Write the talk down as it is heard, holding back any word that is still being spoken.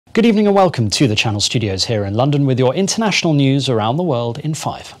Good evening and welcome to the Channel Studios here in London with your international news around the world in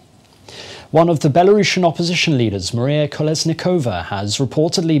 5. One of the Belarusian opposition leaders, Maria Kolesnikova, has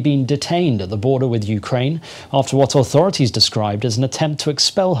reportedly been detained at the border with Ukraine after what authorities described as an attempt to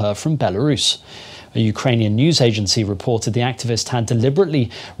expel her from Belarus. A Ukrainian news agency reported the activist had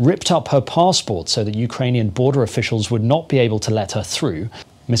deliberately ripped up her passport so that Ukrainian border officials would not be able to let her through.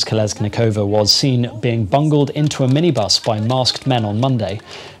 Ms. Kolesnikova was seen being bungled into a minibus by masked men on Monday.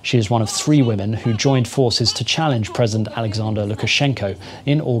 She is one of 3 women who joined forces to challenge President Alexander Lukashenko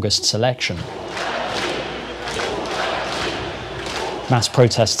in August's election. Mass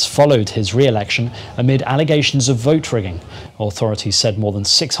protests followed his re-election amid allegations of vote rigging. Authorities said more than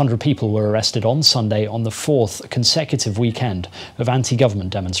 600 people were arrested on Sunday on the 4th consecutive weekend of anti-government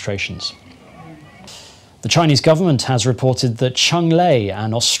demonstrations. The Chinese government has reported that Cheng Lei,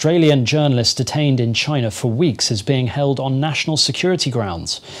 an Australian journalist detained in China for weeks, is being held on national security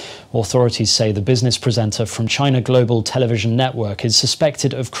grounds. Authorities say the business presenter from China Global Television Network is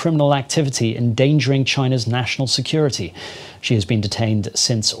suspected of criminal activity endangering China's national security. She has been detained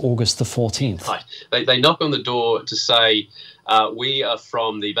since August the 14th. They knock on the door to say, we are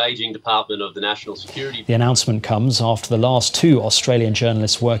from the Beijing Department of the National Security. The announcement comes after the last 2 Australian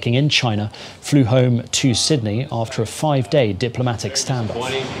journalists working in China flew home to Sydney after a 5-day diplomatic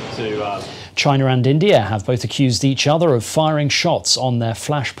standoff. China and India have both accused each other of firing shots on their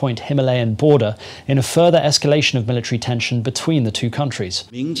flashpoint Himalayan border in a further escalation of military tension between the 2 countries.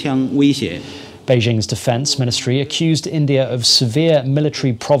 Beijing's defense ministry accused India of severe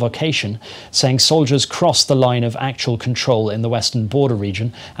military provocation, saying soldiers crossed the line of actual control in the western border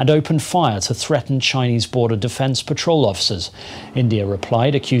region and opened fire to threaten Chinese border defense patrol officers. India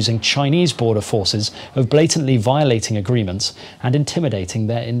replied, accusing Chinese border forces of blatantly violating agreements and intimidating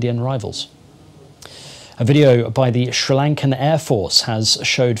their Indian rivals. A video by the Sri Lankan Air Force has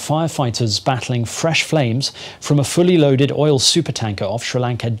showed firefighters battling fresh flames from a fully loaded oil supertanker off Sri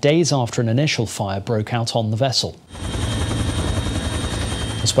Lanka days after an initial fire broke out on the vessel.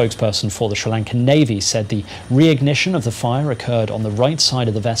 A spokesperson for the Sri Lankan Navy said the reignition of the fire occurred on the right side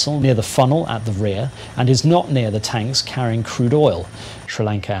of the vessel near the funnel at the rear and is not near the tanks carrying crude oil. Sri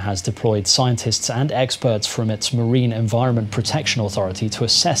Lanka has deployed scientists and experts from its Marine Environment Protection Authority to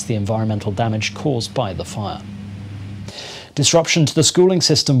assess the environmental damage caused by the fire. Disruption to the schooling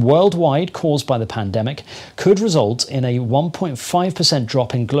system worldwide caused by the pandemic could result in a 1.5%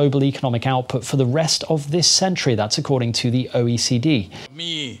 drop in global economic output for the rest of this century. That's according to the OECD.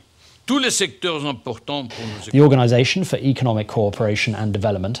 The Organization for Economic Cooperation and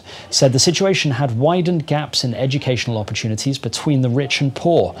Development said the situation had widened gaps in educational opportunities between the rich and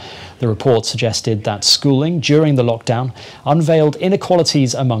poor. The report suggested that schooling during the lockdown unveiled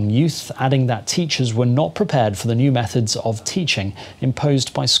inequalities among youth, adding that teachers were not prepared for the new methods of teaching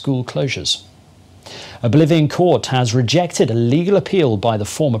imposed by school closures. A Bolivian court has rejected a legal appeal by the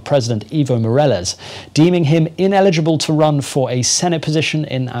former president Evo Morales, deeming him ineligible to run for a Senate position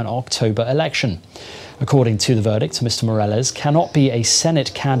in an October election. According to the verdict, Mr. Morales cannot be a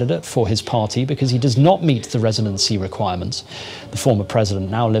Senate candidate for his party because he does not meet the residency requirements. The former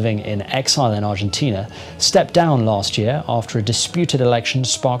president, now living in exile in Argentina, stepped down last year after a disputed election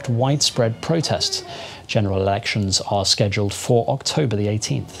sparked widespread protests. General elections are scheduled for October the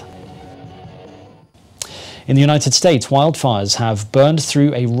 18th. In the United States, wildfires have burned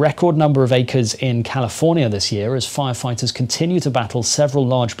through a record number of acres in California this year as firefighters continue to battle several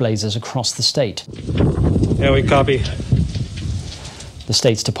large blazes across the state. Yeah, we copy. The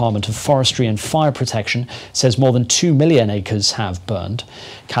state's Department of Forestry and Fire Protection says more than 2 million acres have burned.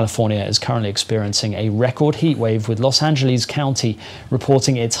 California is currently experiencing a record heat wave, with Los Angeles County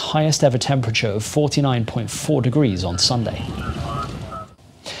reporting its highest ever temperature of 49.4 degrees on Sunday.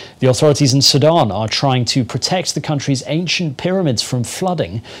 The authorities in Sudan are trying to protect the country's ancient pyramids from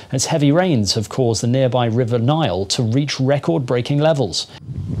flooding as heavy rains have caused the nearby River Nile to reach record-breaking levels.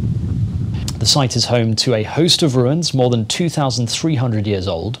 The site is home to a host of ruins more than 2,300 years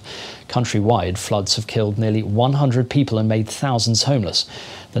old. Countrywide, floods have killed nearly 100 people and made thousands homeless.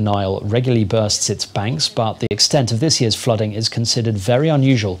 The Nile regularly bursts its banks, but the extent of this year's flooding is considered very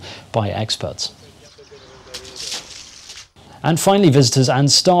unusual by experts. And finally, visitors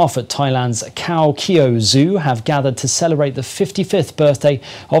and staff at Thailand's Khao Keo Zoo have gathered to celebrate the 55th birthday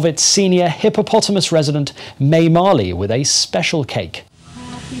of its senior hippopotamus resident, May Marley, with a special cake.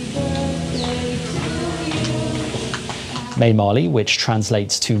 May Marley, which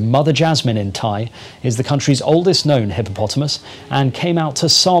translates to Mother Jasmine in Thai, is the country's oldest known hippopotamus and came out to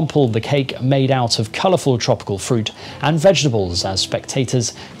sample the cake made out of colourful tropical fruit and vegetables as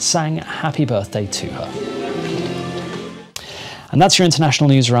spectators sang happy birthday to her. And that's your international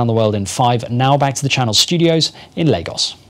news around the world in 5. Now back to the Channel studios in Lagos.